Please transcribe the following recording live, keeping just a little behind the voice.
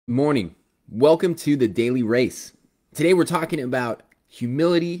Morning. Welcome to the Daily Race. Today we're talking about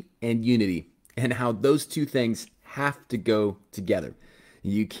humility and unity and how those two things have to go together.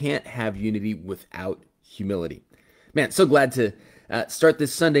 You can't have unity without humility. Man, so glad to start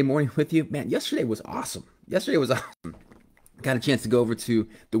this Sunday morning with you. Man, yesterday was awesome. Got a chance to go over to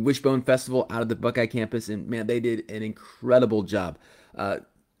the Wishbone Festival out of the Buckeye campus, and man, they did an incredible job.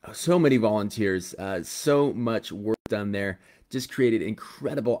 So many volunteers, so much work done there. Just created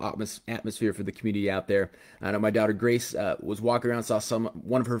incredible atmosphere for the community out there. I know my daughter Grace was walking around, saw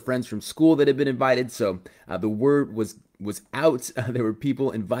one of her friends from school that had been invited. So the word was out. There were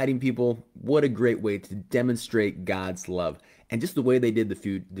people inviting people. What a great way to demonstrate God's love. And just the way they did the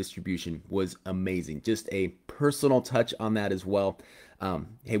food distribution was amazing. Just a personal touch on that as well.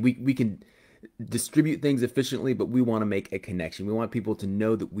 Hey, we can distribute things efficiently, but we want to make a connection. We want people to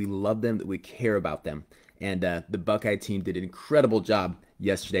know that we love them, that we care about them. And the Buckeye team did an incredible job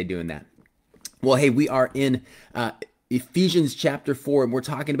yesterday doing that. Well, hey, we are in Ephesians chapter 4, and we're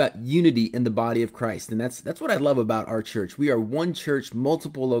talking about unity in the body of Christ. And that's what I love about our church. We are one church,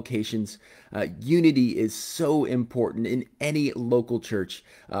 multiple locations. Unity is so important in any local church,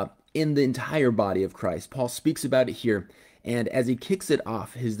 in the entire body of Christ. Paul speaks about it here. And as he kicks it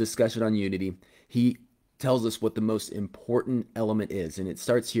off, his discussion on unity, he tells us what the most important element is. And it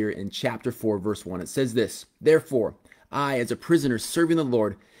starts here in chapter 4, verse 1. It says this: "Therefore, I, as a prisoner serving the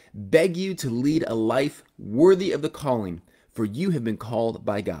Lord, beg you to lead a life worthy of the calling, for you have been called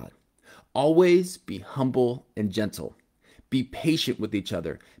by God. Always be humble and gentle. Be patient with each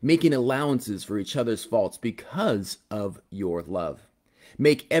other, making allowances for each other's faults because of your love.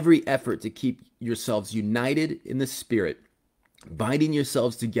 Make every effort to keep yourselves united in the Spirit, binding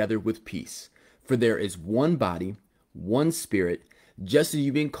yourselves together with peace. For there is one body, one Spirit, just as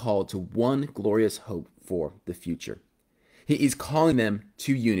you've been called to one glorious hope for the future." He's calling them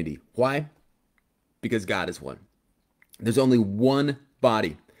to unity. Why? Because God is one. There's only one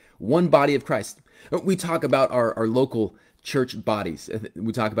body of Christ. We talk about our local church bodies.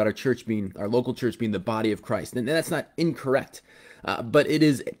 We talk about our local church being the body of Christ. And that's not incorrect, but it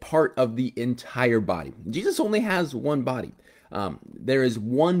is part of the entire body. Jesus only has one body. There is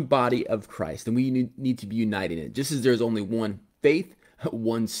one body of Christ, and we need to be united in it. Just as there's only one faith,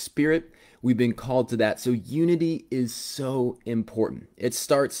 one Spirit, we've been called to that. So unity is so important. It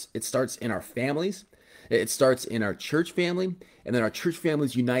starts in our families. It starts in our church family, and then our church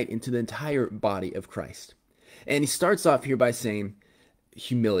families unite into the entire body of Christ. And he starts off here by saying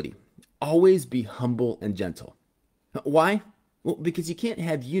humility. Always be humble and gentle. Why? Well, because you can't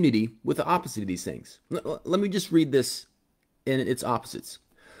have unity with the opposite of these things. Let me just read this in its opposites.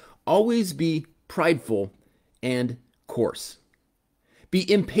 Always be prideful and coarse.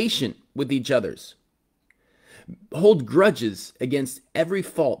 Be impatient with each other's. Hold grudges against every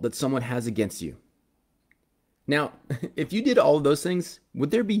fault that someone has against you. Now, if you did all of those things, would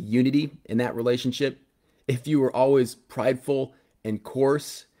there be unity in that relationship? If you were always prideful and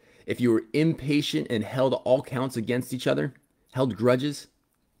coarse, if you were impatient and held all counts against each other, held grudges?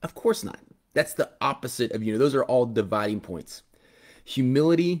 Of course not. That's the opposite of unity. Those are all dividing points.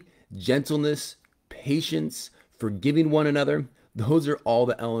 Humility, gentleness, patience, forgiving one another, those are all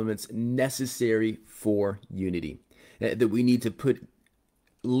the elements necessary for unity. That we need to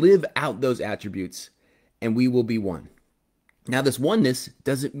live out those attributes, and we will be one. Now, this oneness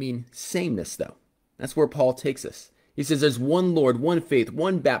doesn't mean sameness, though. That's where Paul takes us. He says there's one Lord, one faith,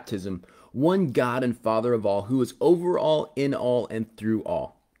 one baptism, one God and Father of all, who is over all, in all, and through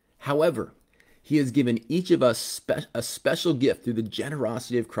all. However, he has given each of us a special gift through the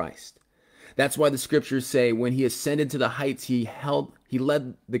generosity of Christ. That's why the scriptures say when he ascended to the heights, he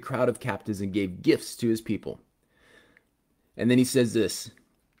led the crowd of captives and gave gifts to his people. And then he says this: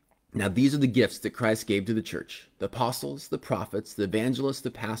 "Now these are the gifts that Christ gave to the church: the apostles, the prophets, the evangelists, the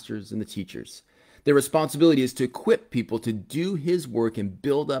pastors, and the teachers. Their responsibility is to equip people to do his work and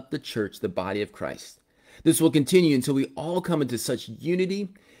build up the church, the body of Christ. This will continue until we all come into such unity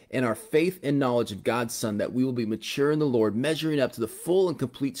in our faith and knowledge of God's Son that we will be mature in the Lord, measuring up to the full and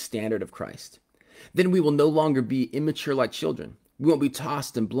complete standard of Christ. Then we will no longer be immature like children. We won't be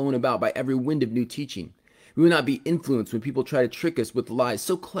tossed and blown about by every wind of new teaching. We will not be influenced when people try to trick us with lies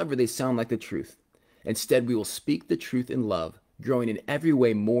so clever they sound like the truth. Instead, we will speak the truth in love, growing in every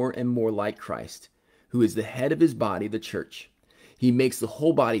way more and more like Christ, who is the head of his body, the church. He makes the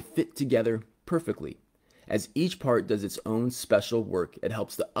whole body fit together perfectly. As each part does its own special work, it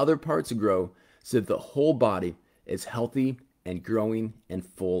helps the other parts grow so that the whole body is healthy and growing and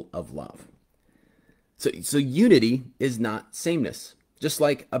full of love." So unity is not sameness. Just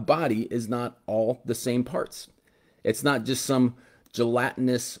like a body is not all the same parts. It's not just some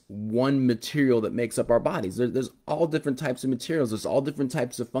gelatinous one material that makes up our bodies. There's all different types of materials. There's all different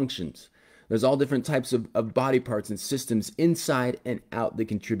types of functions. There's all different types of body parts and systems inside and out that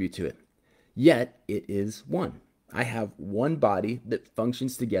contribute to it. Yet it is one. I have one body that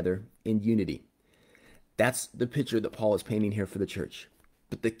functions together in unity. That's the picture that Paul is painting here for the church.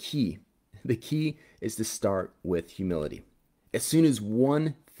 But the key is to start with humility. As soon as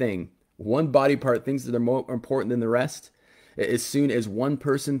one body part thinks that they're more important than the rest, as soon as one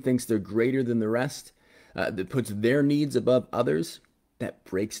person thinks they're greater than the rest, that puts their needs above others, that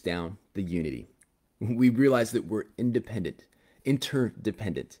breaks down the unity. We realize that we're interdependent.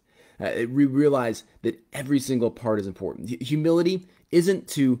 We realize that every single part is important. Humility isn't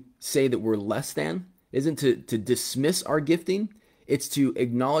to say that we're less than, isn't to dismiss our gifting. It's to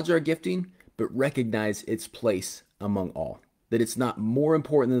acknowledge our gifting, but recognize its place among all. That it's not more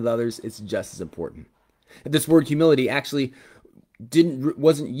important than others, it's just as important. This word humility actually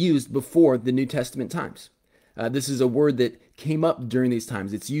wasn't used before the New Testament times. This is a word that came up during these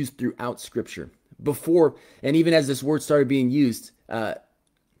times. It's used throughout Scripture. Before, and even as this word started being used,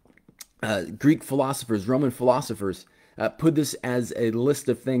 Greek philosophers, Roman philosophers, put this as a list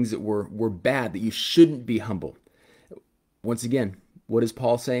of things that were bad, that you shouldn't be humble. Once again, what does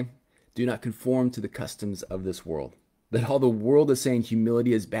Paul say? Do not conform to the customs of this world. That all the world is saying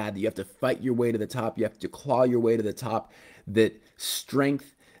humility is bad, that you have to fight your way to the top, you have to claw your way to the top, that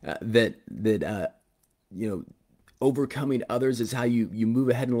strength, overcoming others is how you move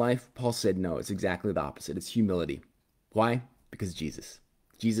ahead in life. Paul said, no, it's exactly the opposite. It's humility. Why? Because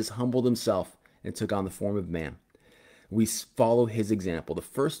Jesus humbled himself and took on the form of man. We follow his example. The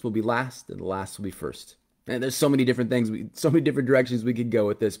first will be last, and the last will be first. And there's so many different things, so many different directions we could go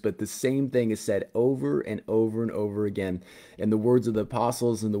with this, but the same thing is said over and over and over again in the words of the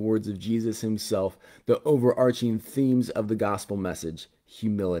apostles and the words of Jesus himself, the overarching themes of the gospel message: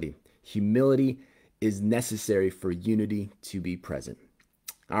 humility. Humility is necessary for unity to be present.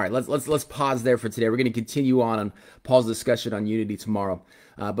 All right, let's pause there for today. We're going to continue on Paul's discussion on unity tomorrow,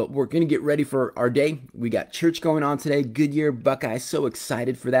 but we're going to get ready for our day. We got church going on today. Goodyear Buckeyes, so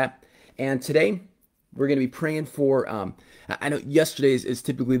excited for that. And today we're going to be praying for. I know yesterday is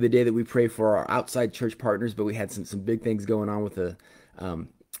typically the day that we pray for our outside church partners, but we had some big things going on with the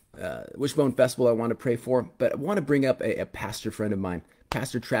Wishbone Festival I want to pray for. But I want to bring up a pastor friend of mine,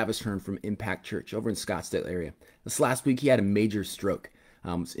 Pastor Travis Hearn from Impact Church over in Scottsdale area. This last week he had a major stroke.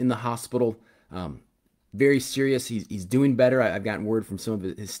 Was in the hospital, very serious. He's doing better. I've gotten word from some of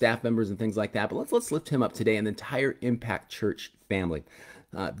his staff members and things like that. But let's lift him up today and the entire Impact Church family.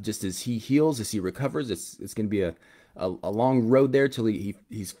 Just as he heals, as he recovers, it's going to be a long road there till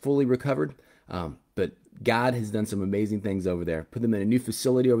he's fully recovered. But God has done some amazing things over there. Put them in a new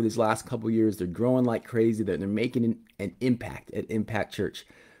facility over these last couple of years. They're growing like crazy. They're making an impact at Impact Church.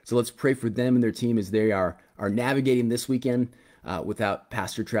 So let's pray for them and their team as they are navigating this weekend. Without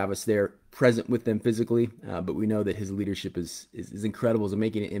Pastor Travis there present with them physically, but we know that his leadership is incredible, is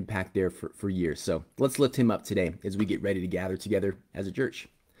making an impact there for years. So let's lift him up today as we get ready to gather together as a church.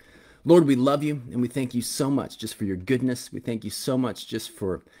 Lord, we love you and we thank you so much just for your goodness. We thank you so much just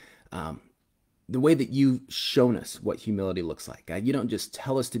for the way that you've shown us what humility looks like. God, you don't just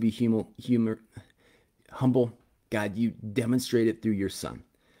tell us to be humble. God, you demonstrate it through your Son.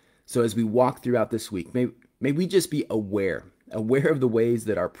 So as we walk throughout this week, may we just be aware of the ways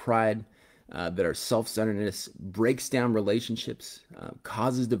that our pride, that our self-centeredness breaks down relationships,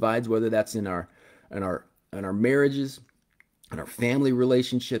 causes divides, whether that's in our marriages, in our family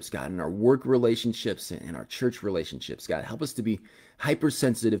relationships, God, in our work relationships, and in our church relationships. God, help us to be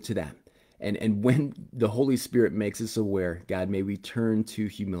hypersensitive to that. And when the Holy Spirit makes us aware, God, may we turn to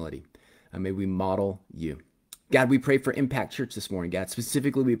humility. May we model you. God, we pray for Impact Church this morning. God,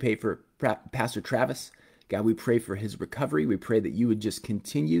 specifically we pray for Pastor Travis. God, we pray for his recovery. We pray that you would just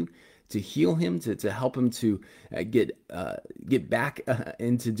continue to heal him, to help him to get back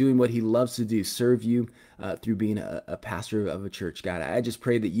into doing what he loves to do, serve you through being a pastor of a church. God, I just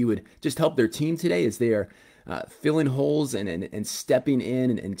pray that you would just help their team today as they are filling holes and stepping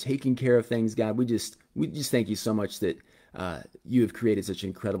in and taking care of things. God, we just thank you so much that you have created such an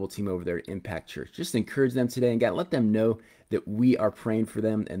incredible team over there at Impact Church. Just encourage them today, and God, let them know that we are praying for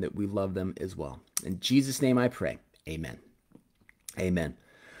them and that we love them as well. In Jesus' name I pray. Amen. Amen.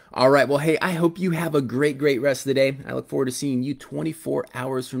 All right. Well, hey, I hope you have a great rest of the day. I look forward to seeing you 24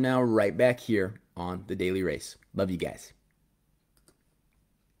 hours from now right back here on The Daily Race. Love you guys.